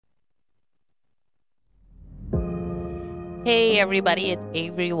Hey everybody, it's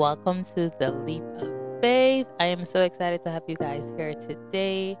Avery. Welcome to the Leap of Faith. I am so excited to have you guys here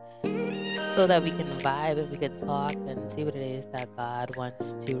today so that we can vibe and we can talk and see what it is that God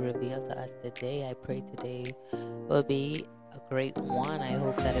wants to reveal to us today. I pray today will be a great one. I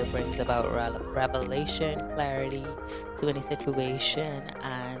hope that it brings about revelation, clarity to any situation,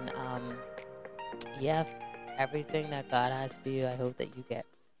 and yeah, everything that God has for you. I hope that you get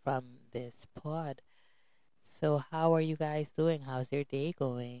from this pod. So, how are you guys doing? How's your day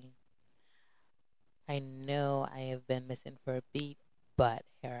going? I know I have been missing for a beat, but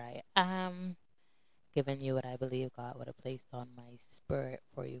here I am, giving you what I believe God would have placed on my spirit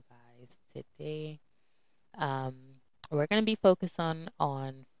for you guys today. We're gonna be focused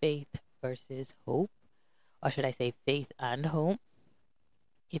on faith versus hope, or should I say faith and hope.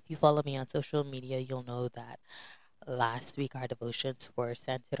 If you follow me on social media, you'll know that last week our devotions were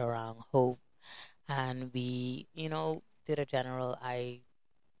centered around hope, and we, did a general I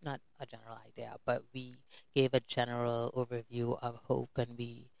not a general idea, but we gave a general overview of hope,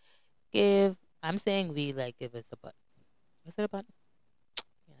 and I'm saying we like it was a button. Was it a button?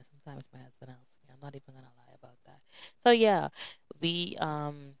 Yeah, sometimes my husband helps me. I'm not even gonna lie about that. So yeah, we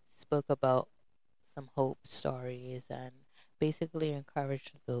spoke about some hope stories and basically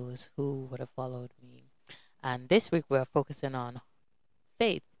encouraged those who would have followed me. And this week we're focusing on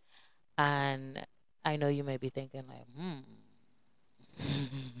faith. And I know you may be thinking like,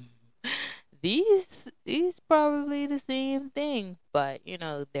 these probably the same thing, but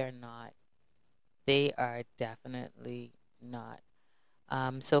they're not. They are definitely not.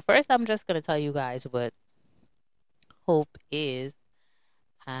 So first I'm just gonna tell you guys what hope is,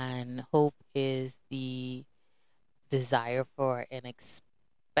 and hope is the desire for an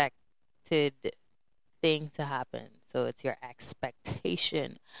expected thing to happen. So it's your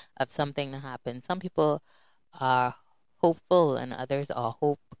expectation of something to happen. Some people are hopeful and others are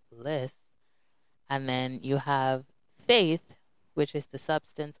hopeless. And then you have faith, which is the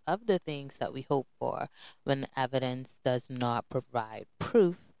substance of the things that we hope for, when evidence does not provide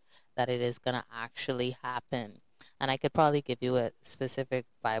proof that it is going to actually happen. And I could probably give you a specific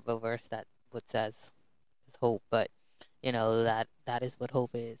Bible verse that would says is hope, but that is what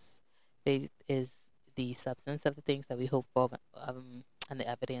hope is. Faith is the substance of the things that we hope for, and the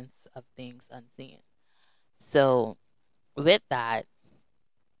evidence of things unseen. So with that,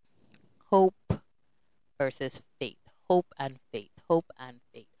 hope versus faith. Hope and faith. Hope and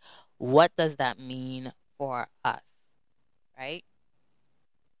faith. What does that mean for us? Right?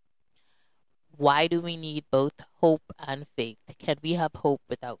 Why do we need both hope and faith? Can we have hope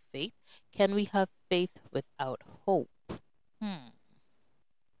without faith? Can we have faith without hope?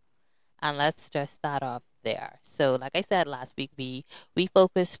 And let's just start off there. So, like I said last week, we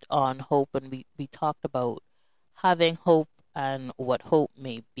focused on hope, and we talked about having hope and what hope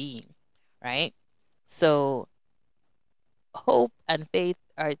may be, right? So, hope and faith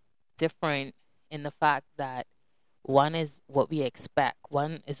are different in the fact that one is what we expect,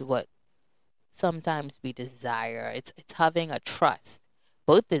 one is what sometimes we desire. It's having a trust.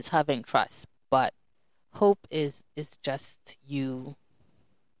 Both is having trust, but hope is just you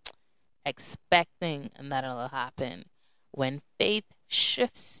expecting that it'll happen. When faith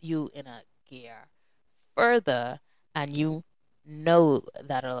shifts you in a gear further and you know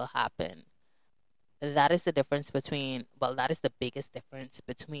that it'll happen, that is the difference between, well, that is the biggest difference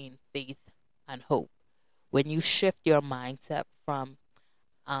between faith and hope. When you shift your mindset from,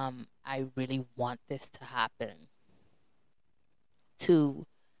 I really want this to happen, to,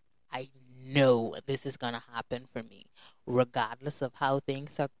 I know this is going to happen for me, regardless of how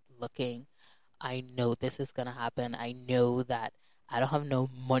things are looking. I know this is going to happen. I know that I don't have no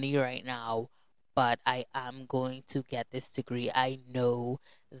money right now, but I am going to get this degree. I know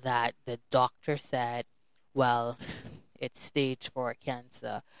that the doctor said, well, it's stage 4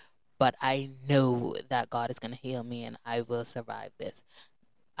 cancer, but I know that God is going to heal me and I will survive this.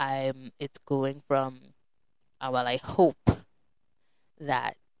 It's going from, well, I hope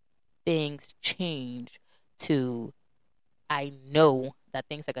that things change, to I know that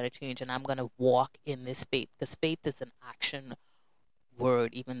things are going to change and I'm going to walk in this faith, because faith is an action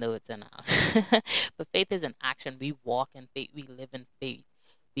word, even though it's an but faith is an action. We walk in faith, we live in faith,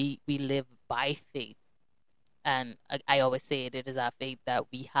 we live by faith. And I always say it is our faith that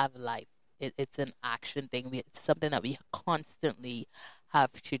we have life. It's an action thing. It's something that we constantly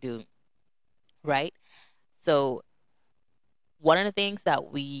have to do, right? So one of the things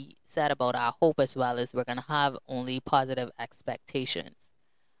that we said about our hope as well is we're going to have only positive expectations.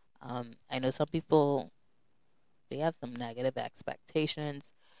 I know some people, they have some negative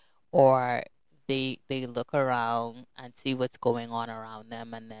expectations, or they look around and see what's going on around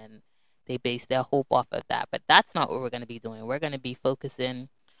them, and then they base their hope off of that. But that's not what we're going to be doing. We're going to be focusing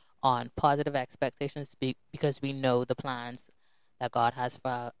on positive expectations because we know the plans that God has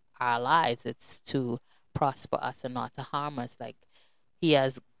for our lives. It's to prosper us and not to harm us. Like, He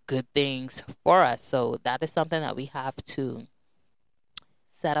has good things for us. So that is something that we have to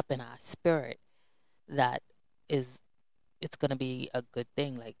set up in our spirit, that is it's going to be a good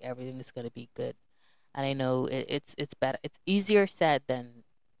thing. Like, everything is going to be good. And I know it's better, it's easier said than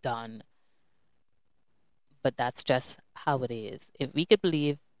done, but that's just how it is. If we could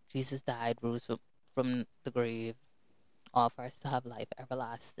believe Jesus died, rose from the grave, offer us to have life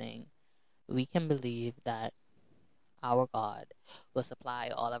everlasting, we can believe that our God will supply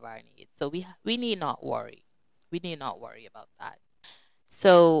all of our needs. So we need not worry. We need not worry about that.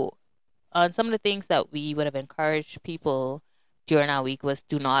 So, on some of the things that we would have encouraged people during our week was,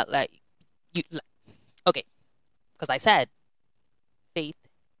 do not let you. Okay, because I said faith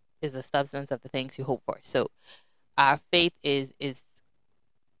is the substance of the things you hope for. So our faith is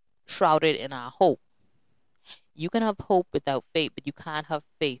shrouded in our hope. You can have hope without faith, but you can't have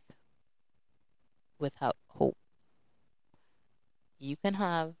faith without hope. You can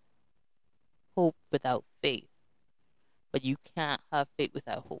have hope without faith, but you can't have faith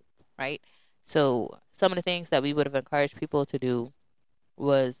without hope, right? So some of the things that we would have encouraged people to do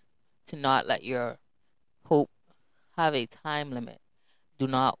was to not let your hope have a time limit. Do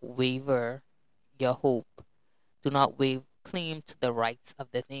not waver your hope. Do not claim to the rights of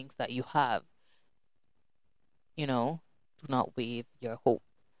the things that you have. You know, do not waive your hope.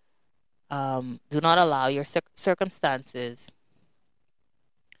 Do not allow your circumstances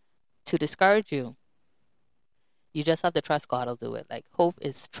to discourage you. You just have to trust God will do it. Like, hope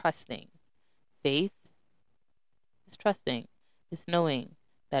is trusting. Faith is trusting. It's knowing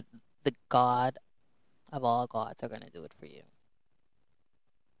that the God of all gods are going to do it for you.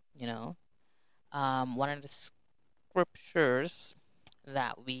 You know, one of the scriptures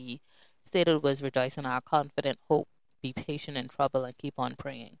that we stated was, rejoice in our confident hope, be patient in trouble, and keep on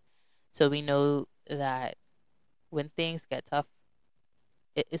praying. So we know that when things get tough,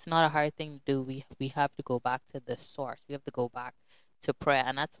 it's not a hard thing to do. We have to go back to the source. We have to go back to prayer.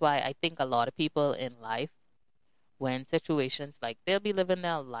 And that's why I think a lot of people in life, when situations like, they'll be living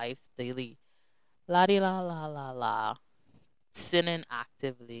their lives daily, la di la la la la, sinning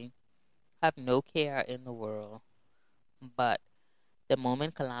actively, have no care in the world. But the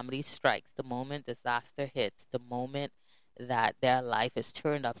moment calamity strikes, the moment disaster hits, the moment that their life is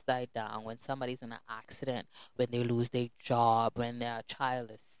turned upside down, when somebody's in an accident, when they lose their job, when their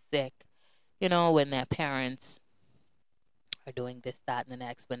child is sick, when their parents are doing this, that, and the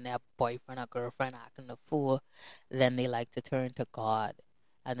next, when their boyfriend or girlfriend acting a fool, then they like to turn to God.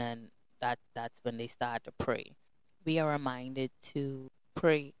 And then that's when they start to pray. We are reminded to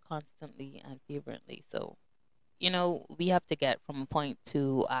pray constantly and fervently. So, we have to get from a point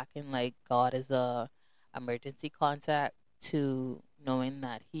to acting like God is a emergency contact, to knowing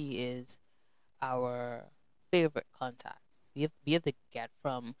that He is our favorite contact. We have to get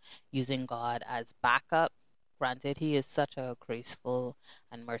from using God as backup. Granted, He is such a graceful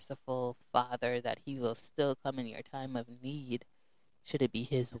and merciful Father that He will still come in your time of need, should it be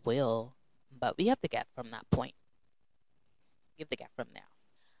His will. But we have to get from that point. We have to get from there.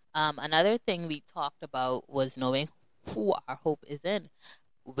 Another thing we talked about was knowing who our hope is in,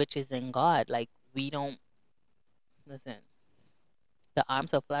 which is in God. Like, we don't listen. The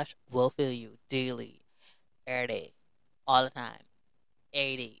arms of flesh will fail you daily, every day, all the time,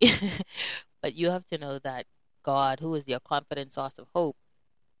 80. But you have to know that God, who is your confident source of hope,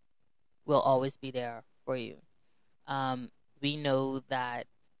 will always be there for you. We know that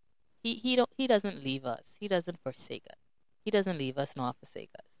he doesn't leave us. He doesn't forsake us. He doesn't leave us nor forsake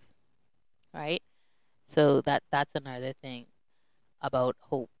us. Right? So that's another thing about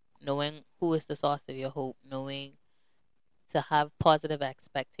hope. Knowing who is the source of your hope, knowing to have positive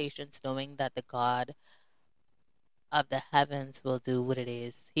expectations, knowing that the God of the heavens will do what it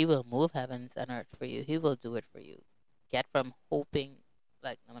is. He will move heavens and earth for you. He will do it for you. Get from hoping,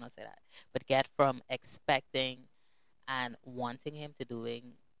 like, I'm going to say that, but get from expecting and wanting Him to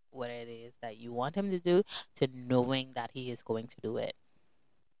doing what it is that you want Him to do, to knowing that He is going to do it.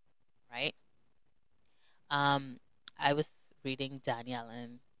 Right? I was reading Daniel,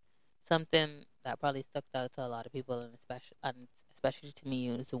 and something that probably stuck out to a lot of people, and especially to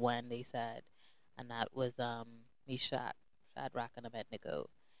me, was when they said, and that was Meshach, Shadrach, and Abednego.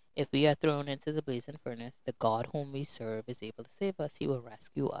 If we are thrown into the blazing furnace, the God whom we serve is able to save us. He will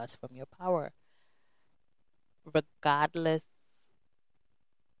rescue us from your power. Regardless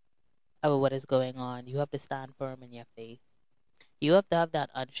of what is going on, you have to stand firm in your faith. You have to have that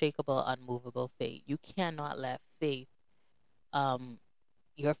unshakable, unmovable faith. You cannot let um,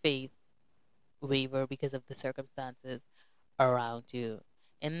 your faith waver because of the circumstances around you.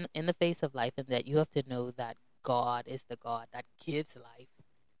 In the face of life, and that you have to know that God is the God that gives life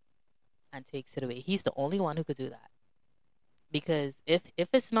and takes it away. He's the only one who could do that. Because if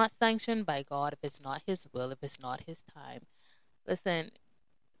it's not sanctioned by God, if it's not His will, if it's not His time, listen,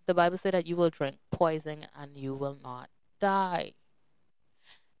 the Bible said that you will drink poison and you will not die.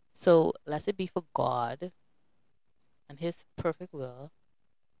 So let it be for God and His perfect will.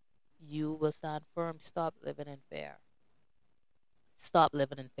 You will stand firm. Stop living in fear. Stop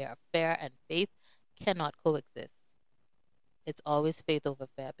living in fear. Fear and faith cannot coexist. It's always faith over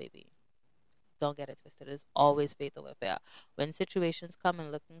fear, baby. Don't get it twisted. It's always faith over fear. When situations come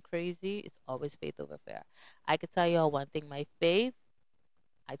and looking crazy, it's always faith over fear. I could tell y'all one thing. My faith,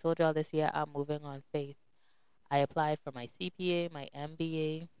 I told y'all this year, I'm moving on faith. I applied for my CPA, my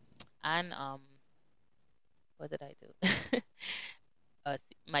MBA, and what did I do?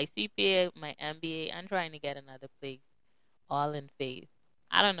 My CPA, my MBA, and trying to get another place, all in faith.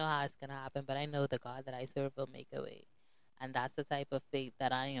 I don't know how it's gonna happen, but I know the God that I serve will make a way, and that's the type of faith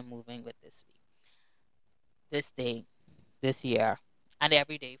that I am moving with this week, this day, this year, and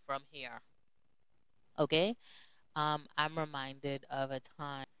every day from here. Okay. I'm reminded of a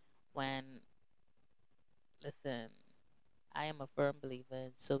time when, listen, I am a firm believer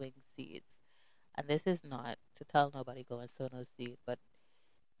in sowing seeds. And this is not to tell nobody go and sow no seed, but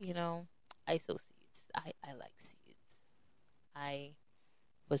you know, I sow seeds. I like seeds. I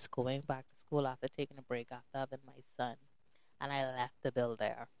was going back to school after taking a break after having my son, and I left the bill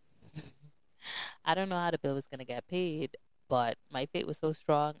there. I don't know how the bill was gonna get paid, but my faith was so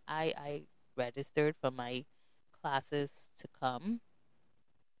strong. I registered for my classes to come.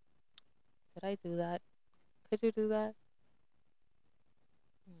 Did I do that? Could you do that?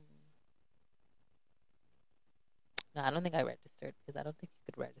 Hmm. No, I don't think I registered because I don't think you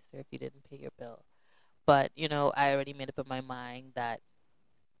could register if you didn't pay your bill. But I already made up in my mind that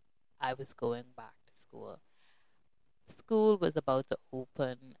I was going back to school. School was about to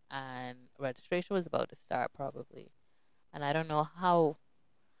open and registration was about to start probably. And I don't know how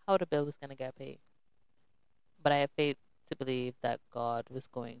the bill was gonna get paid. But I have faith to believe that God was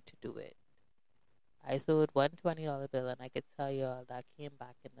going to do it. I sold $120 bill and I could tell you all that came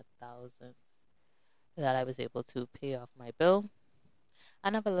back in the thousands, that I was able to pay off my bill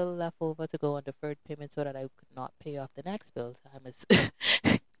and have a little left over to go on deferred payment so that I could not pay off the next bill time.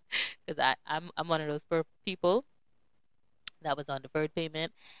 Because I'm one of those people that was on deferred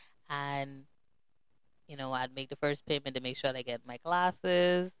payment, and I'd make the first payment to make sure I get my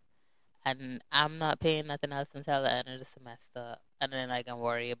classes, and I'm not paying nothing else until the end of the semester, and then I can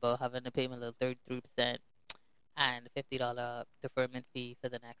worry about having to pay my little 33% and $50 deferment fee for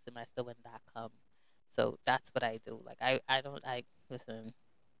the next semester when that comes. So that's what I do. Like I don't I listen.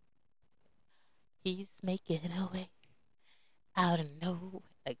 He's making a way out of nowhere.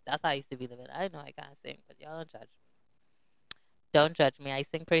 Like that's how I used to be living. I know I can't sing, but y'all don't judge me. Don't judge me. I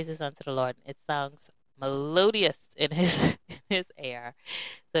sing praises unto the Lord. It sounds melodious in his in his air.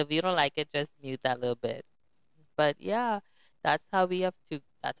 So if you don't like it, just mute that little bit. But yeah, that's how we have to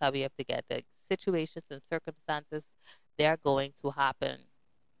get the situations and circumstances. They're going to happen.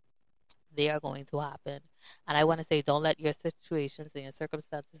 They are going to happen. And I want to say, don't let your situations and your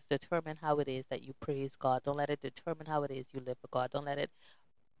circumstances determine how it is that you praise God. Don't let it determine how it is you live for God. Don't let it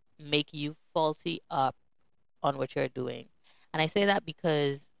make you faulty up on what you're doing. And I say that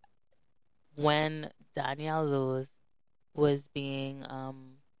because when Daniel Lewis was being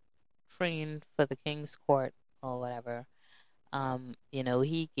trained for the king's court or whatever,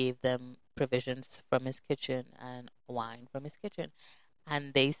 he gave them provisions from his kitchen and wine from his kitchen.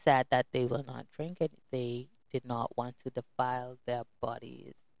 And they said that they will not drink it. They did not want to defile their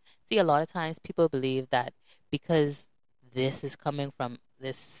bodies. See, a lot of times people believe that because this is coming from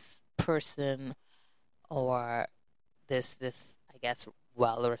this person, or this I guess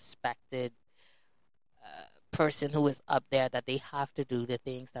well respected person who is up there, that they have to do the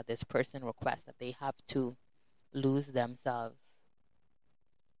things that this person requests, that they have to lose themselves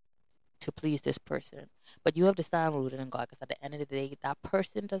to please this person. But you have to stand rooted in God, because at the end of the day, that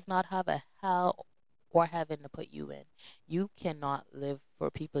person does not have a hell or heaven to put you in. You cannot live for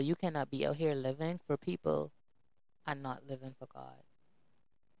people. You cannot be out here living for people and not living for God.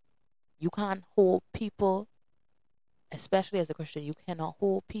 You can't hold people, especially as a Christian, you cannot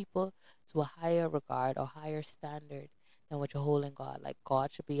hold people to a higher regard or higher standard than what you're holding God. Like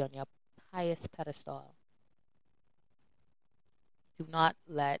God should be on your highest pedestal. Do not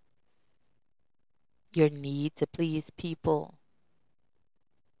let your need to please people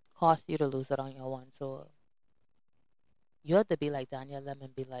cost you to lose it on your one soul. You have to be like Daniel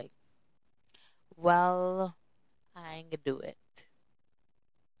Lemon, be like, well, I ain't gonna do it.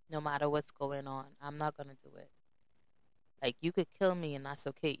 No matter what's going on, I'm not gonna do it. Like, you could kill me and that's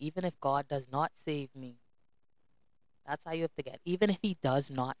okay. Even if God does not save me, that's how you have to get. Even if He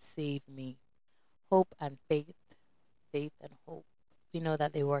does not save me, hope and faith, faith and hope. We know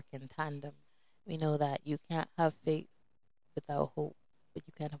that they work in tandem. We know that you can't have faith without hope, but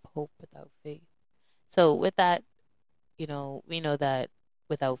you can't have hope without faith. So, with that, we know that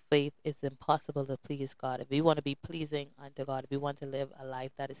without faith, it's impossible to please God. If we want to be pleasing unto God, if we want to live a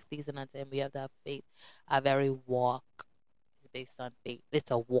life that is pleasing unto Him, we have to have faith. Our very walk is based on faith.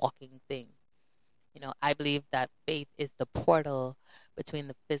 It's a walking thing. I believe that faith is the portal between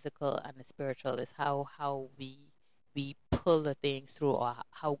the physical and the spiritual. Is how we pull the things through, or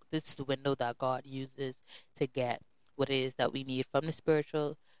how this is the window that God uses to get what it is that we need from the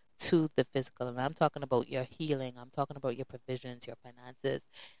spiritual to the physical. And I'm talking about your healing. I'm talking about your provisions, your finances.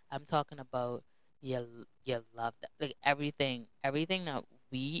 I'm talking about your your love, like everything that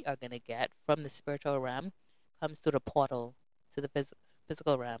we are gonna get from the spiritual realm comes through the portal to the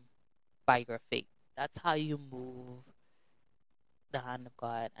physical realm by your faith. That's how you move the hand of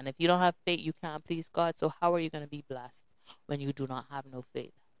God. And if you don't have faith, you can't please God. So how are you going to be blessed when you do not have no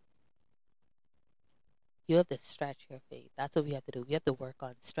faith? You have to stretch your faith. That's what we have to do. We have to work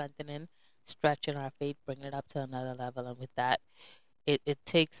on strengthening, stretching our faith, bringing it up to another level. And with that, it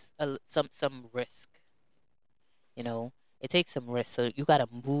takes some risk. You know, it takes some risk. So you got to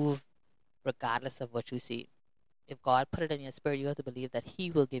move regardless of what you see. If God put it in your spirit, you have to believe that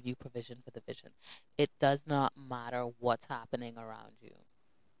He will give you provision for the vision. It does not matter what's happening around you.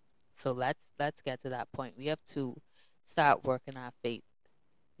 So let's get to that point. We have to start working our faith.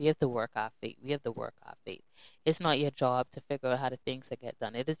 We have to work our faith. We have to work our faith. It's not your job to figure out how the things that get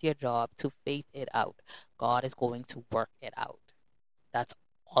done. It is your job to faith it out. God is going to work it out. That's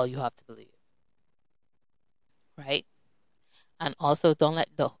all you have to believe. Right? And also don't let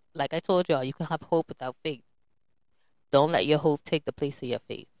like I told y'all, you can have hope without faith. Don't let your hope take the place of your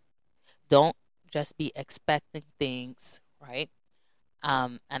faith. Don't just be expecting things, right?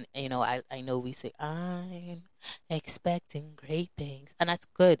 And I know we say I'm expecting great things, and that's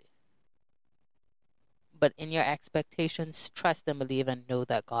good. But in your expectations, trust and believe and know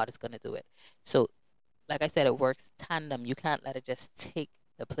that God is going to do it. So, like I said, it works tandem. You can't let it just take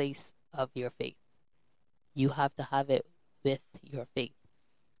the place of your faith. You have to have it with your faith.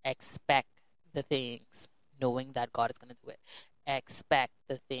 Expect the things, knowing that God is going to do it. Expect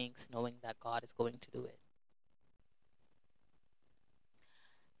the things, knowing that God is going to do it.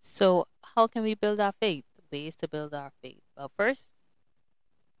 So, how can we build our faith? Ways to build our faith. Well, first,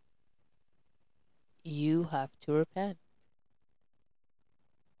 you have to repent.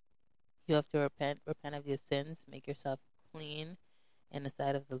 You have to repent of your sins, make yourself clean in the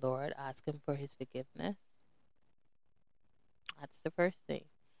sight of the Lord, ask Him for His forgiveness. That's the first thing.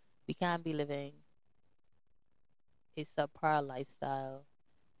 We can't be living a subpar lifestyle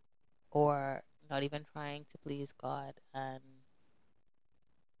or not even trying to please God and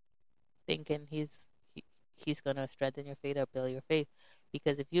thinking He's gonna strengthen your faith or build your faith.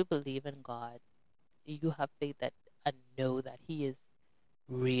 Because if you believe in God, you have faith that and know that He is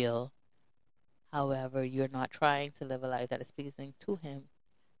real. However, you're not trying to live a life that is pleasing to Him,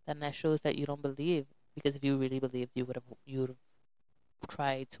 then that shows that you don't believe. Because if you really believed, you would have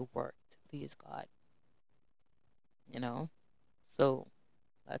tried to work to please God. So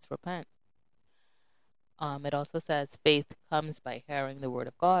let's repent. It also says faith comes by hearing the word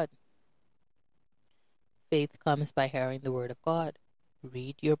of God. Faith comes by hearing the word of God.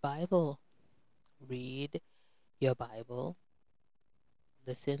 Read your Bible. Read your Bible.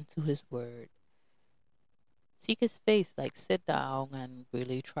 Listen to His word. Seek His face. Like, sit down and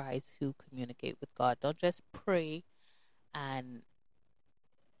really try to communicate with God. Don't just pray and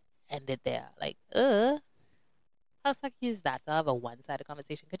end it there. Like, how sucky is that to have a one-sided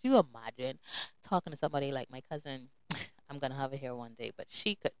conversation? Could you imagine talking to somebody like my cousin? I'm gonna have her here one day, but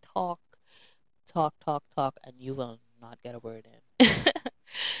she could talk, and you will not get a word in.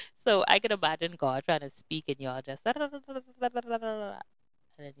 So I can imagine God trying to speak, and y'all just and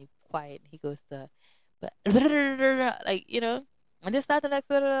then you quiet. And He goes to, but like and just start the next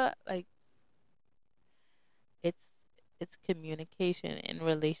like it's it's communication in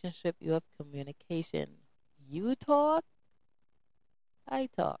relationship. You have communication. You talk, I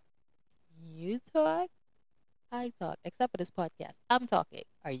talk. You talk, I talk. Except for this podcast, I'm talking.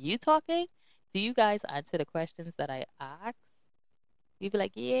 Are you talking? Do you guys answer the questions that I ask? You be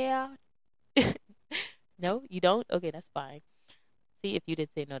like, yeah. No, you don't? Okay, that's fine. See, if you did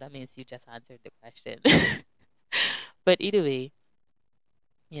say no, that means you just answered the question. But either way,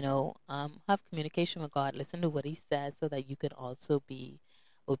 have communication with God. Listen to what He says so that you can also be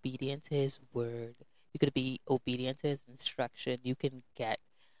obedient to His word. You could be obedient to His instruction. You can get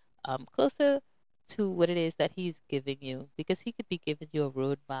closer to what it is that He's giving you, because He could be giving you a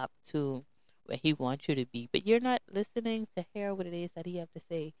roadmap to where He wants you to be, but you're not listening to hear what it is that He have to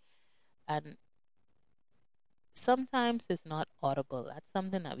say. And sometimes it's not audible. That's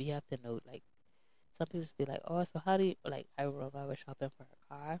something that we have to note. Like, some people be like, "Oh, so how do you like?" I remember I was shopping for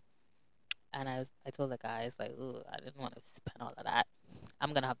a car, and I told the guys like, "Ooh, I didn't want to spend all of that.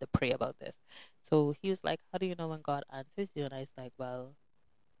 I'm gonna have to pray about this." So he was like, "How do you know when God answers you?" And I was like, "Well,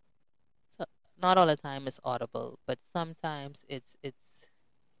 so, not all the time it's audible, but sometimes it's it's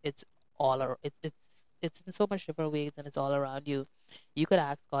in so much different ways, and it's all around you. You could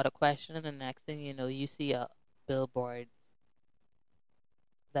ask God a question, and the next thing you know, you see a billboard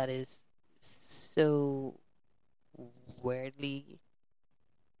that is so weirdly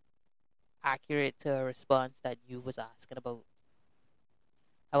accurate to a response that you was asking about.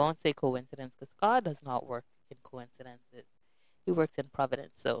 I won't say coincidence, because God does not work in coincidences. He works in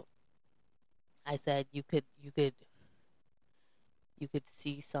providence. So I said you could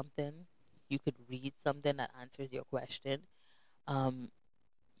see something, you could read something that answers your question. Um,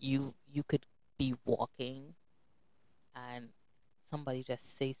 you could be walking, and somebody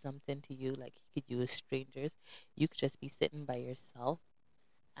just say something to you, like He could use strangers. You could just be sitting by yourself,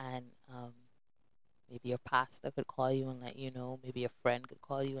 and maybe your pastor could call you and let you know. Maybe a friend could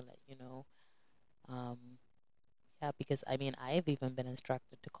call you and let you know. Um, yeah, because I mean, I've even been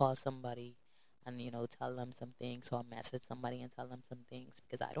instructed to call somebody and tell them some things, or message somebody and tell them some things,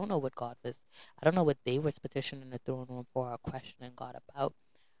 because I don't know what they was petitioning the throne room for or questioning God about,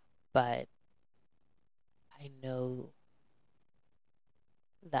 but I know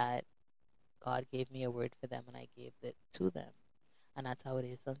that God gave me a word for them and I gave it to them. And that's how it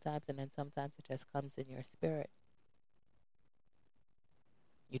is sometimes. And then sometimes it just comes in your spirit.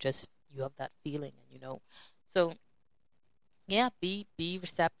 You have that feeling, and So yeah, be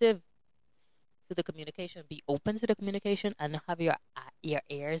receptive to the communication. Be open to the communication, and have your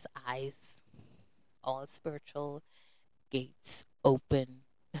ears, eyes, all spiritual gates open,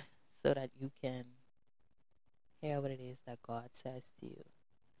 so that you can hear what it is that God says to you.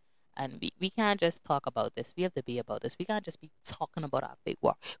 And we can't just talk about this. We have to be about this. We can't just be talking about our faith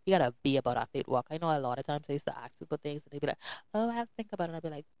walk. We gotta be about our faith walk. I know a lot of times I used to ask people things and they'd be like, "Oh, I have to think about it." And I'd be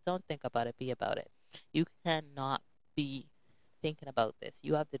like, "Don't think about it. Be about it." You cannot be thinking about this.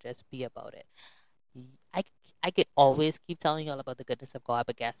 You have to just be about it. I I could always keep telling you all about the goodness of God,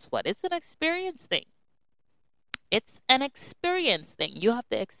 but guess what? It's an experience thing. It's an experience thing. You have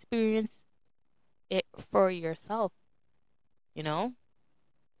to experience it for yourself. You know?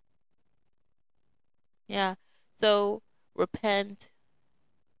 Yeah. So repent,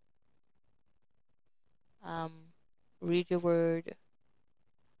 um, read your word,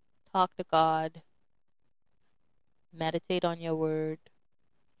 talk to God, meditate on your word,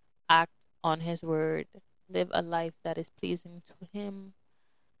 act on His word, live a life that is pleasing to Him.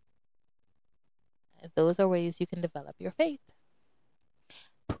 Those are ways you can develop your faith.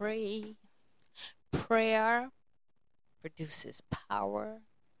 Pray. Prayer produces power,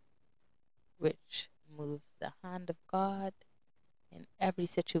 which moves the hand of God in every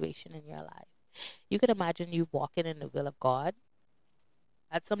situation in your life. You can imagine you walking in the will of God.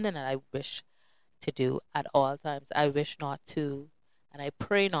 That's something that I wish to do at all times. I wish not to, and I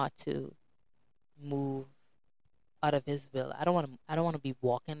pray not to move out of His will. I don't want to. I don't want to be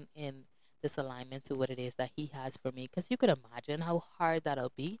walking in this alignment to what it is that He has for me. Because you could imagine how hard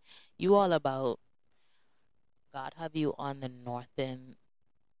that'll be. You all about God have you on the northern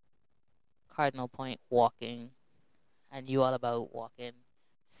cardinal point walking, and you all about walking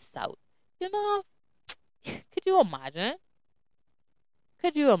south. You know, could you imagine?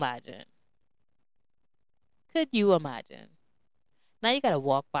 Could you imagine? Could you imagine? Now you gotta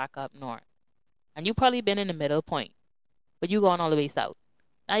walk back up north, and you probably been in the middle point, but you going all the way south.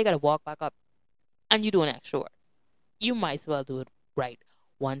 Now you gotta walk back up, and you doing extra work. You might as well do it right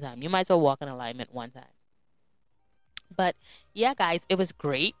one time. You might as well walk in alignment one time. But yeah, guys, it was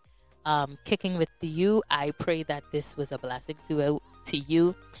great kicking with you. I pray that this was a blessing to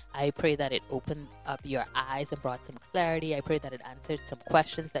you. I pray that it opened up your eyes and brought some clarity. I pray that it answered some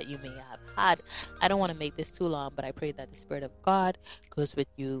questions that you may have had. I don't want to make this too long, but I pray that the Spirit of God goes with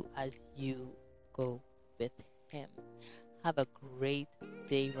you as you go with Him. Have a great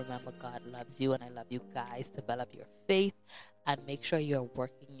day. Remember, God loves you, and I love you guys. Develop your faith and make sure you're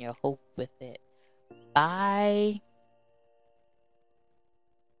working your hope with it. Bye.